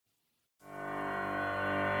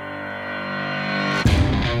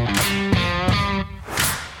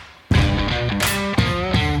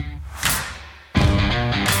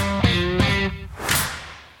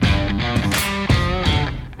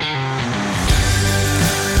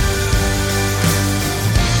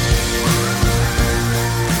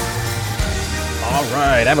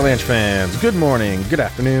right, Avalanche fans, good morning, good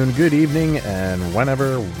afternoon, good evening, and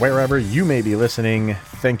whenever, wherever you may be listening,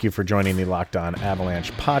 thank you for joining the Locked On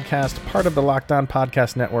Avalanche podcast, part of the Locked On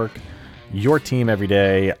Podcast Network, your team every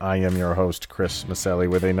day. I am your host, Chris Maselli,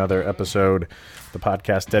 with another episode, the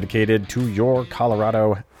podcast dedicated to your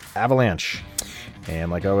Colorado Avalanche.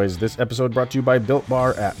 And like always, this episode brought to you by Built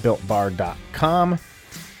Bar at BuiltBar.com.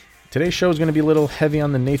 Today's show is going to be a little heavy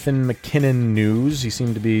on the Nathan MacKinnon news. He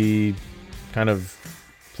seemed to be kind of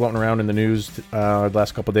floating around in the news the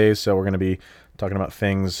last couple of days, so we're going to be talking about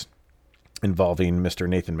things involving Mr.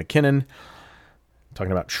 Nathan MacKinnon,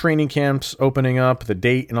 talking about training camps opening up, the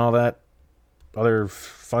date and all that other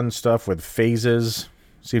fun stuff with phases.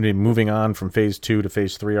 Seem to be moving on from phase 2 to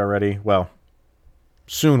phase 3 already. Well,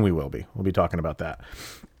 soon we will be. We'll be talking about that.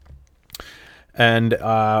 And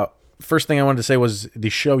first thing I wanted to say was the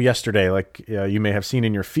show yesterday, like you may have seen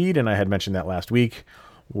in your feed, and I had mentioned that last week,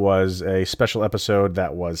 was a special episode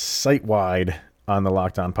that was site-wide on the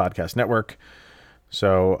Locked On Podcast Network.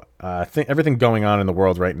 So I think everything going on in the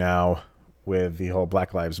world right now with the whole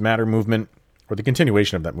Black Lives Matter movement, or the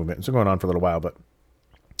continuation of that movement, it's been going on for a little while, but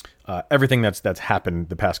everything that's happened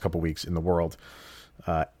the past couple weeks in the world,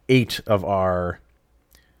 8 of our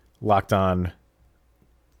Locked On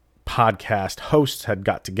podcast hosts had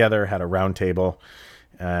got together, had a roundtable,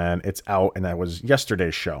 and it's out, and that was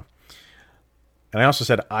yesterday's show. And I also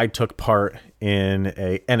said I took part in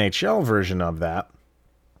a NHL version of that.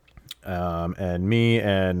 And me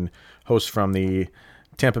and hosts from the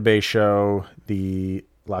Tampa Bay show, the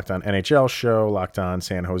Locked On NHL show, Locked On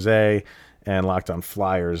San Jose, and Locked On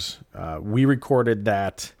Flyers, we recorded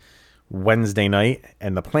that Wednesday night,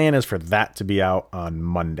 and the plan is for that to be out on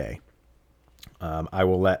Monday. I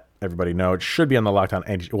will let everybody know. It should be on the Locked On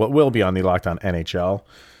NHL. Well, it will be on the Locked On NHL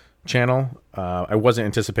channel. I wasn't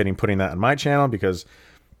anticipating putting that on my channel because,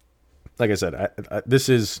 like I said, this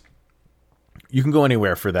is, you can go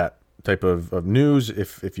anywhere for that type of news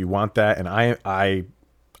if you want that, and I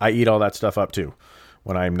eat all that stuff up too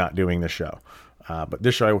when I'm not doing this show. But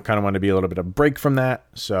this show, I kind of want to be a little bit of break from that,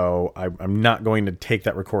 so I'm not going to take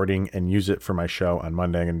that recording and use it for my show on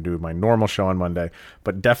Monday. I'm going to do my normal show on Monday,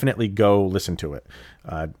 but definitely go listen to it.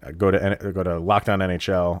 Go to Locked On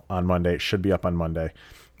NHL on Monday. It should be up on Monday.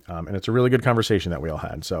 And it's a really good conversation that we all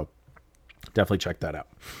had. So definitely check that out.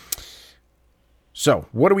 So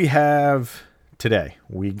what do we have today?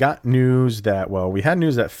 We got news that, we had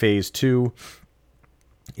news that phase 2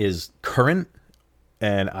 is current.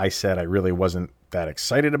 And I said I really wasn't that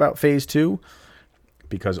excited about phase 2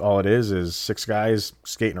 because all it is 6 guys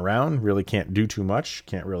skating around, really can't do too much,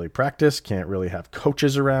 can't really practice, can't really have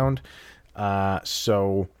coaches around.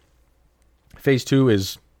 So phase 2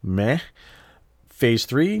 is meh. Phase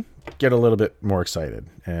 3, get a little bit more excited.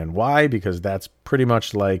 And why? Because that's pretty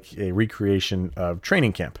much like a recreation of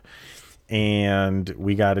training camp. And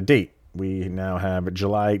we got a date. We now have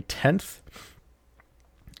July 10th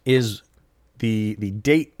is the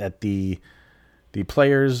date that the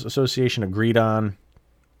Players Association agreed on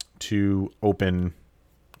to open,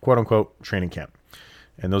 quote-unquote, training camp.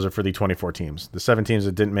 And those are for the 24 teams. The 7 teams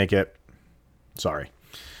that didn't make it, sorry.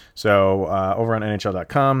 So over on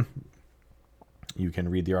NHL.com, you can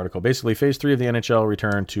read the article. Basically, phase 3 of the NHL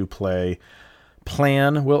return to play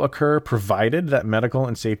plan will occur provided that medical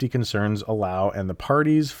and safety concerns allow and the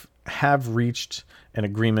parties have reached an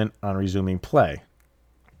agreement on resuming play.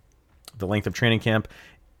 The length of training camp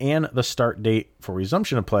and the start date for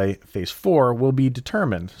resumption of play, phase 4, will be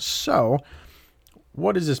determined. So,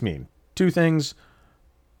 what does this mean? 2 things.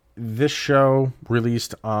 This show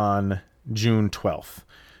released on June 12th.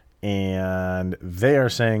 And they are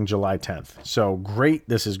saying July 10th. So great.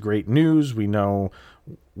 This is great news. We know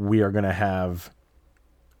we are going to have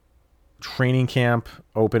training camp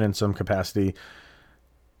open in some capacity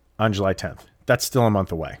on July 10th. That's still a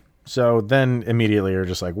month away. So then immediately you're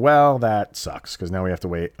just like, well, that sucks because now we have to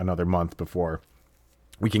wait another month before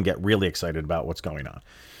we can get really excited about what's going on.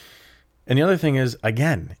 And the other thing is,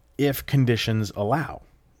 again, if conditions allow,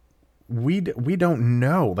 we don't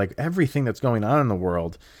know. Like, everything that's going on in the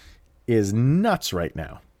world is nuts right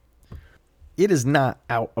now. It is not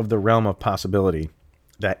out of the realm of possibility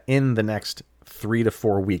that in the next 3 to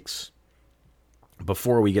 4 weeks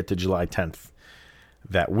before we get to July 10th,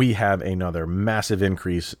 that we have another massive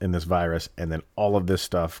increase in this virus, and then all of this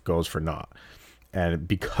stuff goes for naught. And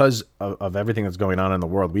because of everything that's going on in the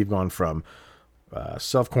world, we've gone from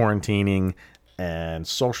self-quarantining and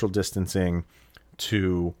social distancing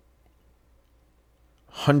to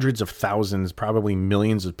hundreds of thousands, probably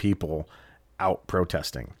millions of people out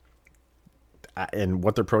protesting. And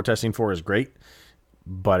what they're protesting for is great.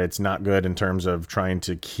 but it's not good in terms of trying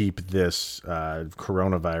to keep this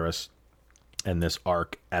coronavirus and this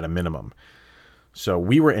arc at a minimum. So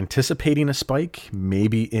we were anticipating a spike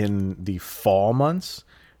maybe in the fall months,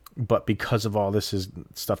 but because of all this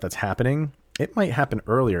stuff that's happening, it might happen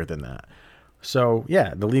earlier than that. So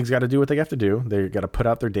yeah, the league's got to do what they have to do. They got to put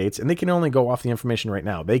out their dates, and they can only go off the information right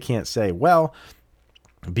now. They can't say, well,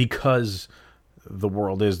 because the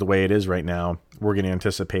world is the way it is right now, we're going to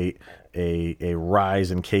anticipate a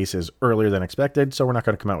rise in cases earlier than expected, so we're not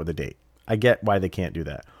going to come out with a date. I get why they can't do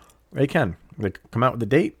that. They can. They come out with a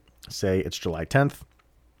date, say it's July 10th.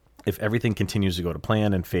 If everything continues to go to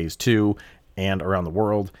plan in phase 2 and around the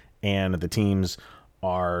world, and the teams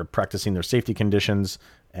are practicing their safety conditions,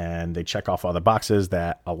 and they check off all the boxes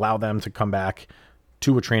that allow them to come back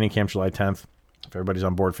to a training camp July 10th, if everybody's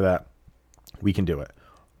on board for that, we can do it.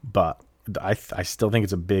 But I still think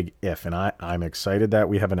it's a big if, and I'm excited that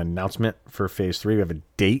we have an announcement for phase 3. We have a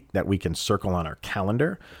date that we can circle on our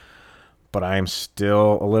calendar, but I'm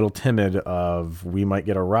still a little timid of we might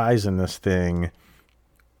get a rise in this thing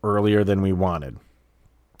earlier than we wanted.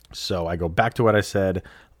 So I go back to what I said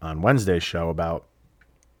on Wednesday's show about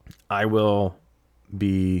I will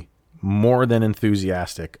be more than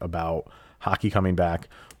enthusiastic about hockey coming back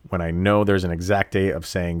when I know there's an exact date of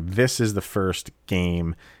saying this is the first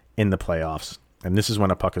game in the playoffs, and this is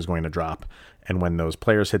when a puck is going to drop. And when those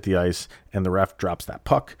players hit the ice and the ref drops that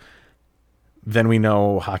puck, then we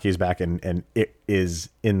know hockey is back, and it is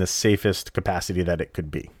in the safest capacity that it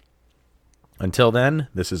could be. Until then,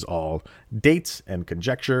 this is all dates and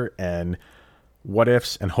conjecture and what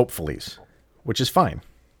ifs and hopefullys, which is fine.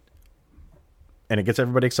 And it gets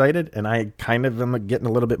everybody excited, and I kind of am getting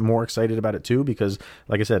a little bit more excited about it too, because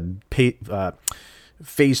like I said,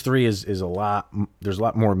 phase 3 is a lot. There's a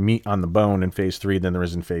lot more meat on the bone in phase 3 than there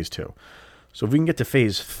is in phase 2. So if we can get to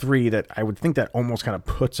phase 3, that I would think that almost kind of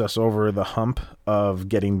puts us over the hump of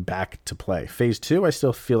getting back to play. Phase 2, I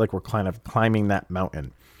still feel like we're kind of climbing that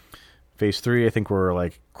mountain. Phase 3, I think we're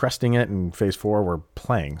like cresting it, and phase 4, we're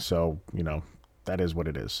playing. So, that is what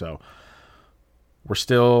it is. So we're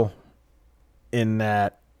still in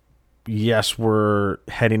that, yes, we're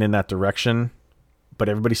heading in that direction, but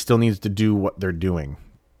everybody still needs to do what they're doing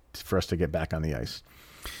for us to get back on the ice.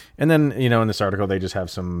 And then, in this article, they just have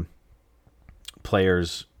some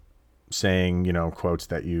players saying, quotes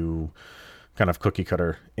that you kind of cookie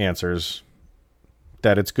cutter answers,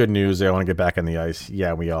 that it's good news. They want to get back on the ice.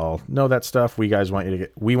 Yeah, we all know that stuff. We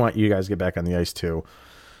want you guys to get back on the ice too.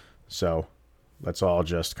 So let's all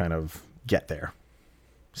just kind of get there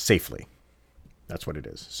safely. That's what it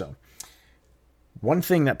is. So one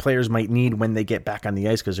thing that players might need when they get back on the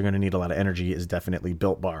ice, because they're going to need a lot of energy, is definitely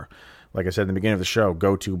Built Bar. Like I said in the beginning of the show,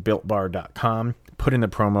 go to BuiltBar.com, put in the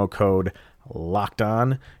promo code Locked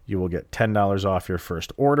On. You will get $10 off your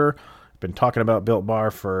first order. I've been talking about Built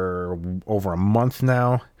Bar for over a month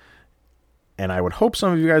now, and I would hope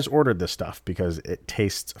some of you guys ordered this stuff because it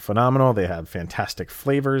tastes phenomenal. They have fantastic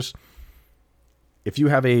flavors. If you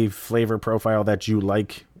have a flavor profile that you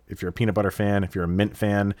like, if you're a peanut butter fan, if you're a mint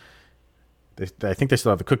fan, I think they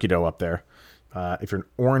still have the cookie dough up there. If you're an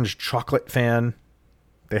orange chocolate fan,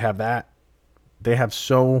 they have that. They have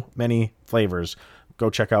so many flavors. Go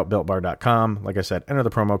check out BuiltBar.com. Like I said, enter the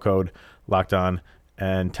promo code Locked On,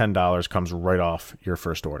 and $10 comes right off your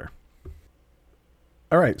first order.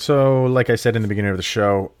 All right, so like I said in the beginning of the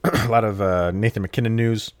show, a lot of Nathan MacKinnon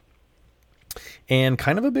news, and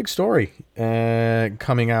kind of a big story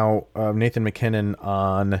coming out of Nathan MacKinnon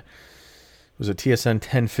on, it was a TSN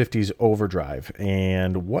 1050's Overdrive.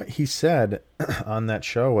 And what he said on that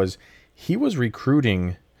show was he was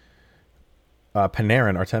recruiting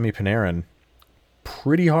Artemi Panarin,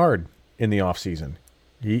 pretty hard in the offseason.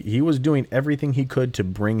 He was doing everything he could to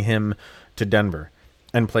bring him to Denver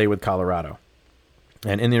and play with Colorado.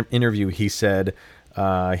 And in the interview, he said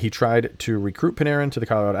he tried to recruit Panarin to the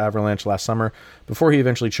Colorado Avalanche last summer before he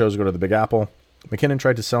eventually chose to go to the Big Apple. MacKinnon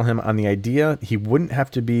tried to sell him on the idea he wouldn't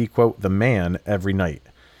have to be, quote, the man every night.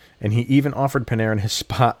 And he even offered Panarin his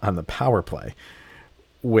spot on the power play,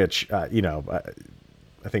 which, I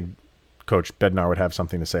think Coach Bednar would have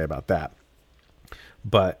something to say about that.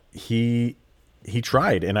 But he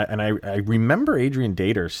tried, and I remember Adrian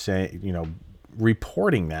Dater saying,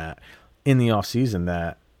 reporting that in the offseason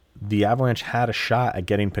that the Avalanche had a shot at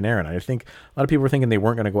getting Panarin. I think a lot of people were thinking they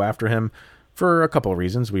weren't going to go after him for a couple of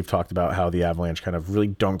reasons. We've talked about how the Avalanche kind of really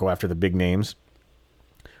don't go after the big names.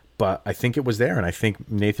 But I think it was there, and I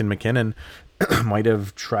think Nathan MacKinnon might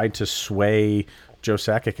have tried to sway Joe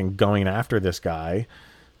Sakic in going after this guy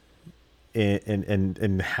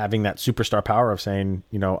and having that superstar power of saying,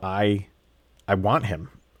 I want him.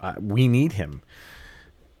 We need him.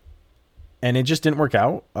 And it just didn't work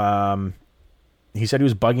out. He said he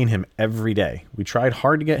was bugging him every day. We tried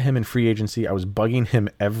hard to get him in free agency. I was bugging him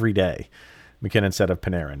every day, MacKinnon said of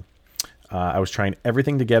Panarin. I was trying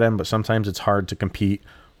everything to get him, but sometimes it's hard to compete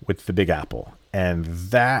with the Big Apple. And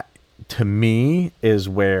that, to me, is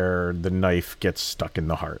where the knife gets stuck in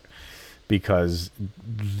the heart, because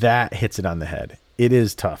that hits it on the head. It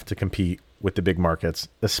is tough to compete with the big markets,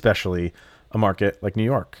 especially a market like New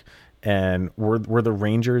York. And were the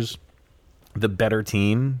Rangers the better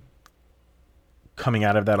team coming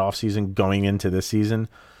out of that offseason going into this season?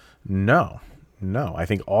 No. I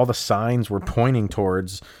think all the signs were pointing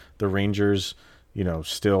towards the Rangers,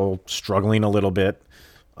 still struggling a little bit,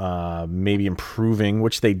 maybe improving,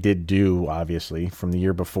 which they did do, obviously, from the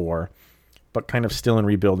year before, but kind of still in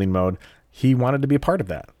rebuilding mode. He wanted to be a part of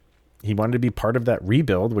that. He wanted to be part of that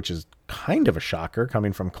rebuild, which is kind of a shocker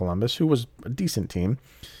coming from Columbus, who was a decent team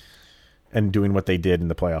and doing what they did in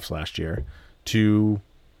the playoffs last year, to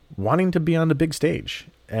wanting to be on the big stage.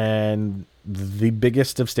 And the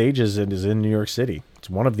biggest of stages is in New York City. It's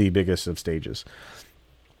one of the biggest of stages.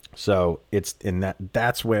 So it's in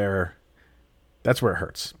that's where it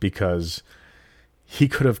hurts, because he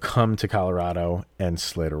could have come to Colorado and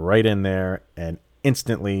slid right in there, and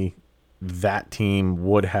instantly that team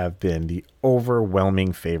would have been the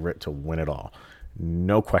overwhelming favorite to win it all.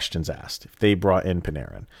 No questions asked if they brought in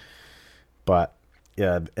Panarin. But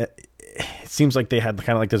yeah, it seems like they had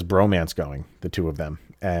kind of like this bromance going, the two of them.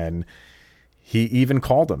 And he even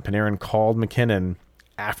called him. Panarin called MacKinnon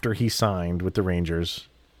after he signed with the Rangers,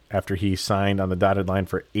 after he signed on the dotted line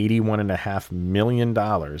for $81.5 million.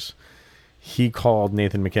 He called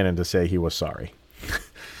Nathan MacKinnon to say he was sorry.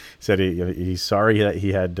 Said he's sorry that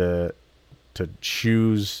he had to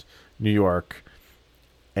choose New York.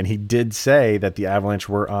 And he did say that the Avalanche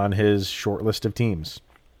were on his short list of teams.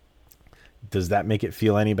 Does that make it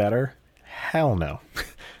feel any better? Hell no.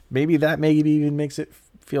 Maybe even makes it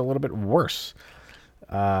feel a little bit worse.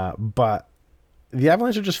 But the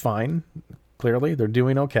Avalanche are just fine. Clearly, they're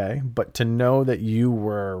doing okay. But to know that you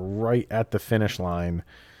were right at the finish line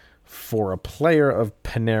for a player of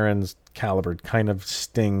Panarin's caliber kind of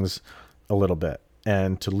stings a little bit.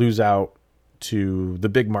 And to lose out to the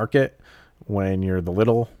big market when you're the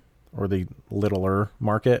little or the littler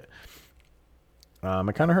market,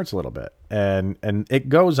 it kind of hurts a little bit. And it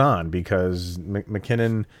goes on, because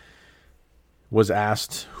MacKinnon was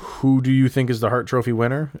asked, who do you think is the Hart Trophy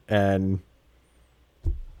winner? And,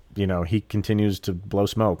 he continues to blow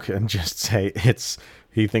smoke and just say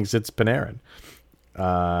he thinks it's Panarin.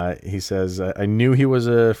 He says, I knew he was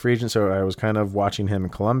a free agent, so I was kind of watching him in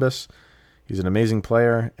Columbus. He's an amazing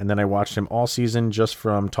player. And then I watched him all season just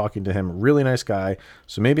from talking to him. Really nice guy.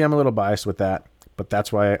 So maybe I'm a little biased with that, but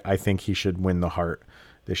that's why I think he should win the Hart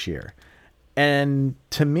this year. And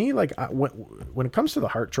to me, like, when it comes to the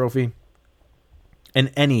Hart Trophy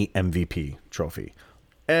and any MVP trophy,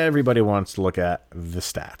 everybody wants to look at the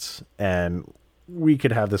stats. And we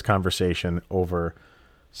could have this conversation over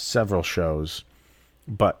several shows.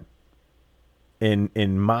 But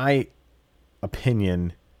in my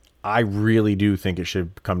opinion, I really do think it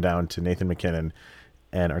should come down to Nathan MacKinnon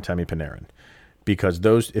and Artemi Panarin, because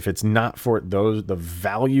if it's not for those, the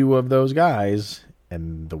value of those guys,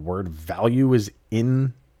 and the word value is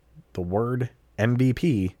in the word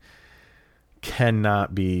MVP,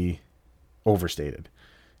 cannot be overstated.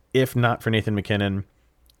 If not for Nathan MacKinnon,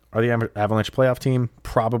 are the Avalanche playoff team?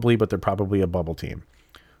 Probably, but they're probably a bubble team.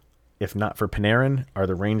 If not for Panarin, are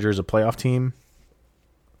the Rangers a playoff team?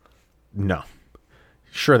 No.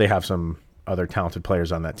 Sure, they have some other talented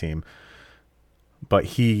players on that team, but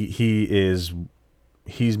he's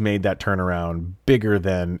made that turnaround bigger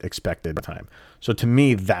than expected at the time. So to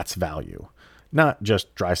me, that's value. Not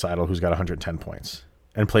just Draisaitl, who's got 110 points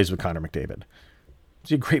and plays with Connor McDavid. Is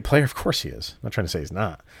he a great player? Of course he is. I'm not trying to say he's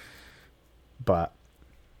not. But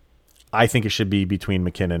I think it should be between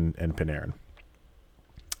MacKinnon and Panarin.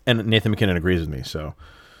 And Nathan MacKinnon agrees with me, so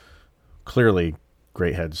clearly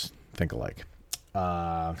great heads think alike.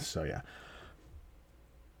 So yeah.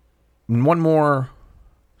 One more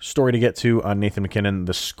story to get to on Nathan MacKinnon.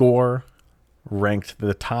 The Score ranked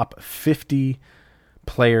the top 50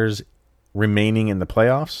 players remaining in the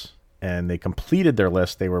playoffs, and they completed their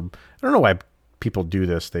list. I don't know why people do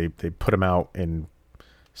this. They put them out in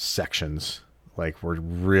sections, like we're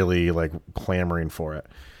really like clamoring for it.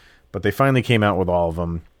 But they finally came out with all of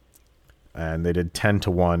them, and they did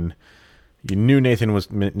 10-1. You knew Nathan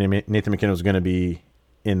MacKinnon was going to be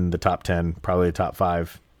in the top 10, probably the top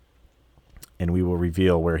 5, and we will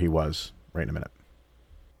reveal where he was right in a minute.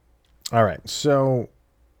 All right, so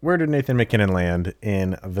where did Nathan MacKinnon land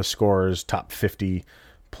in the Score's top 50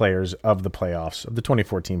 players of the playoffs, of the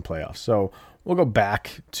 2014 playoffs. So we'll go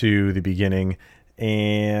back to the beginning.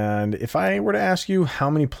 And if I were to ask you, how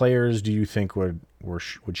many players do you think would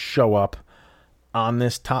show up on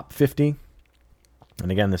this top 50?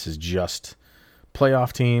 And again, this is just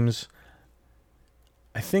playoff teams.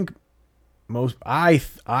 I think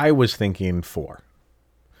I was thinking 4,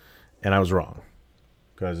 and I was wrong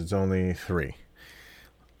because it's only 3.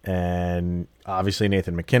 And obviously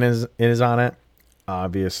Nathan MacKinnon is on it.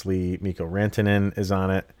 Obviously Mikko Rantanen is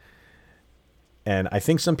on it. And I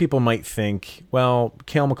think some people might think, well,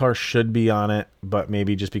 Cale Makar should be on it, but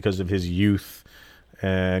maybe just because of his youth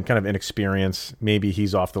and kind of inexperience, maybe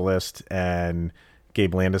he's off the list, and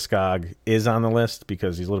Gabe Landeskog is on the list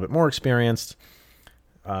because he's a little bit more experienced.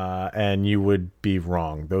 And you would be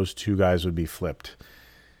wrong. Those two guys would be flipped.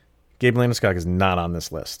 Gabe Landeskog is not on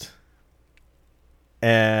this list.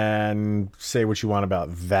 And say what you want about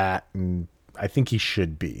that, and I think he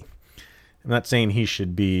should be. I'm not saying he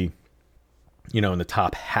should be, in the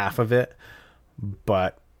top half of it,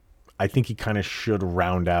 but I think he kind of should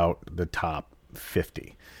round out the top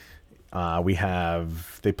 50.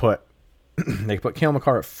 They put Cale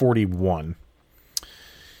Makar at 41,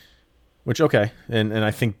 which, okay. And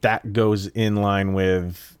I think that goes in line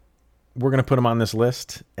with, we're going to put him on this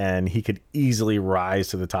list, and he could easily rise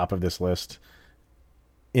to the top of this list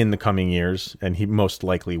in the coming years, and he most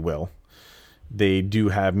likely will. They do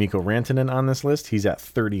have Mikko Rantanen on this list. He's at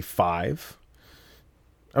 35.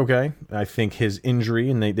 Okay, I think his injury,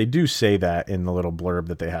 and they do say that in the little blurb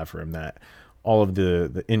that they have for him, that all of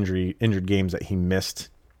the injured games that he missed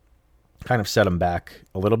kind of set him back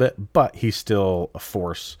a little bit, but he's still a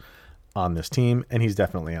force on this team, and he's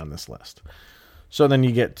definitely on this list. So then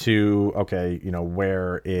you get to, okay,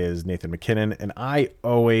 where is Nathan MacKinnon? And I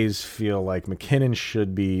always feel like MacKinnon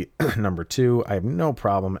should be number 2. I have no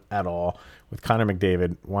problem at all with Connor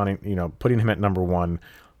McDavid putting him at number 1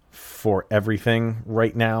 for everything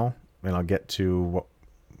right now. And I'll get to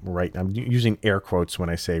I'm using air quotes when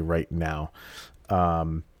I say right now.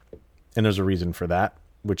 And there's a reason for that,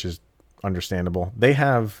 which is understandable. They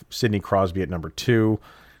have Sidney Crosby at number 2,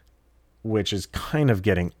 which is kind of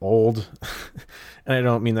getting old. And I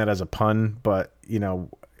don't mean that as a pun, but,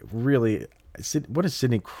 really, what is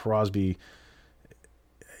Sidney Crosby?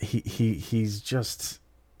 He's just,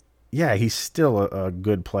 he's still a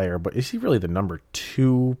good player, but is he really the number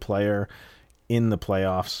 2 player in the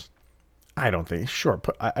playoffs? I don't think. Sure,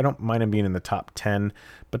 I don't mind him being in the top 10,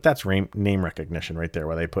 but that's name recognition right there,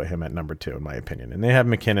 where they put him at number 2, in my opinion. And they have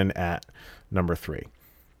MacKinnon at number 3.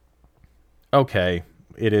 Okay,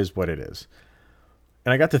 it is what it is.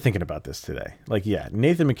 And I got to thinking about this today.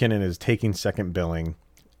 Nathan MacKinnon is taking second billing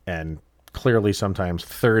and clearly sometimes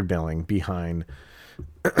third billing behind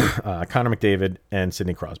Connor McDavid and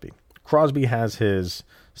Sidney Crosby. Crosby has his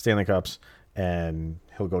Stanley Cups, and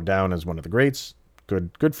he'll go down as one of the greats.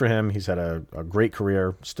 Good for him. He's had a great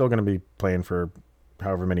career, still going to be playing for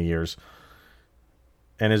however many years,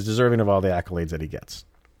 and is deserving of all the accolades that he gets.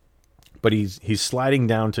 But he's sliding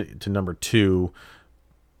down to number 2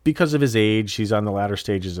 because of his age. He's on the latter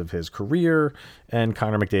stages of his career, and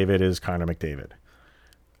Connor McDavid is Connor McDavid.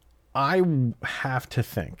 I have to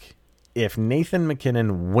think, if Nathan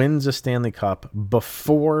MacKinnon wins a Stanley Cup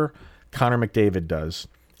before Connor McDavid does,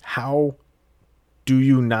 how do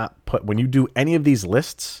you not put, when you do any of these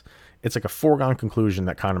lists, it's like a foregone conclusion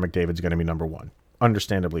that Connor McDavid's going to be number 1.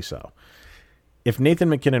 Understandably so. If Nathan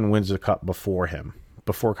MacKinnon wins a cup before Connor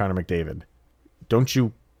McDavid, don't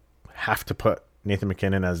you have to put Nathan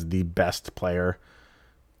MacKinnon as the best player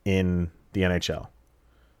in the NHL?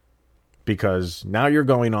 Because now you're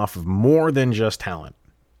going off of more than just talent.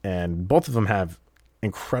 And both of them have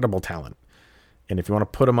incredible talent. And if you want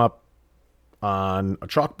to put them up on a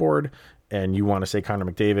chalkboard and you want to say Connor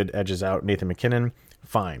McDavid edges out Nathan MacKinnon,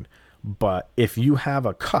 fine. But if you have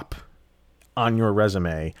a cup on your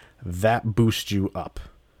resume, that boosts you up.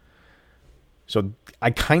 So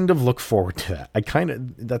I kind of look forward to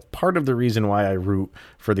that. That's part of the reason why I root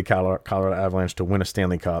for the Colorado Avalanche to win a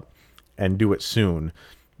Stanley Cup and do it soon,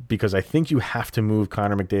 because I think you have to move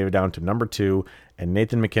Connor McDavid down to number 2 and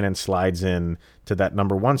Nathan MacKinnon slides in to that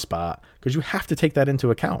number 1 spot, because you have to take that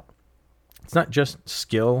into account. It's not just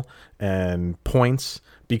skill and points,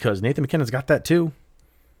 because Nathan MacKinnon's got that too.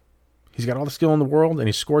 He's got all the skill in the world, and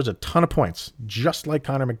he scores a ton of points, just like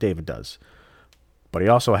Connor McDavid does. But he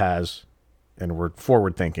also has, and we're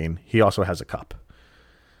forward thinking, he also has a cup.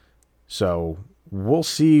 So we'll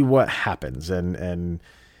see what happens. And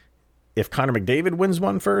if Connor McDavid wins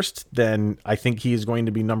one first, then I think he is going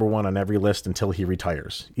to be number 1 on every list until he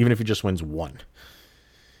retires, even if he just wins 1.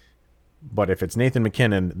 But if it's Nathan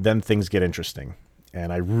MacKinnon, then things get interesting.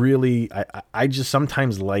 And I just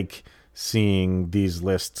sometimes like seeing these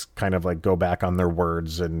lists kind of like go back on their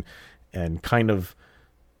words and kind of,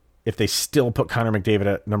 if they still put Connor McDavid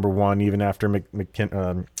at number one, even after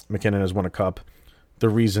McKinnon has won a cup, the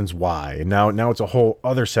reasons why. And now it's a whole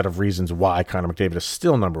other set of reasons why Connor McDavid is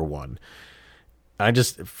still number one.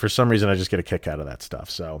 For some reason, I just get a kick out of that stuff.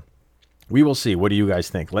 So we will see. What do you guys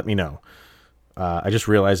think? Let me know. I just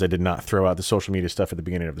realized I did not throw out the social media stuff at the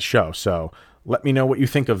beginning of the show. So let me know what you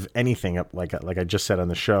think of anything, like I just said on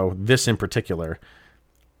the show, this in particular,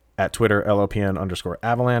 at Twitter,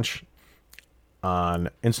 LOPN_Avalanche, on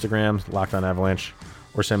Instagram, Locked On Avalanche,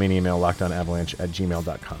 or send me an email,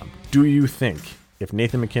 lockedonavalanche@gmail.com. Do you think if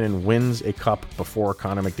Nathan MacKinnon wins a cup before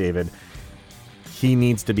Connor McDavid, he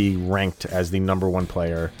needs to be ranked as the number one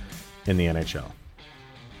player in the NHL?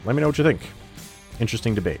 Let me know what you think.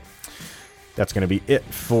 Interesting debate. That's going to be it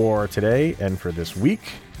for today and for this week.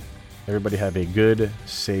 Everybody have a good,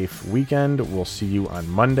 safe weekend. We'll see you on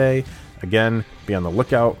Monday. Again, be on the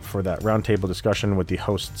lookout for that roundtable discussion with the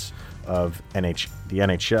hosts of the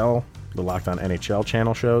NHL, the Locked On NHL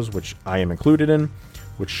channel shows, which I am included in,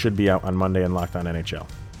 which should be out on Monday in Locked On NHL.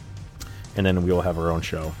 And then we will have our own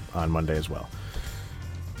show on Monday as well.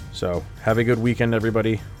 So have a good weekend,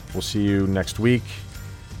 everybody. We'll see you next week.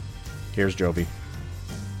 Here's Jovi.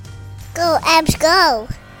 Go, Abs, go!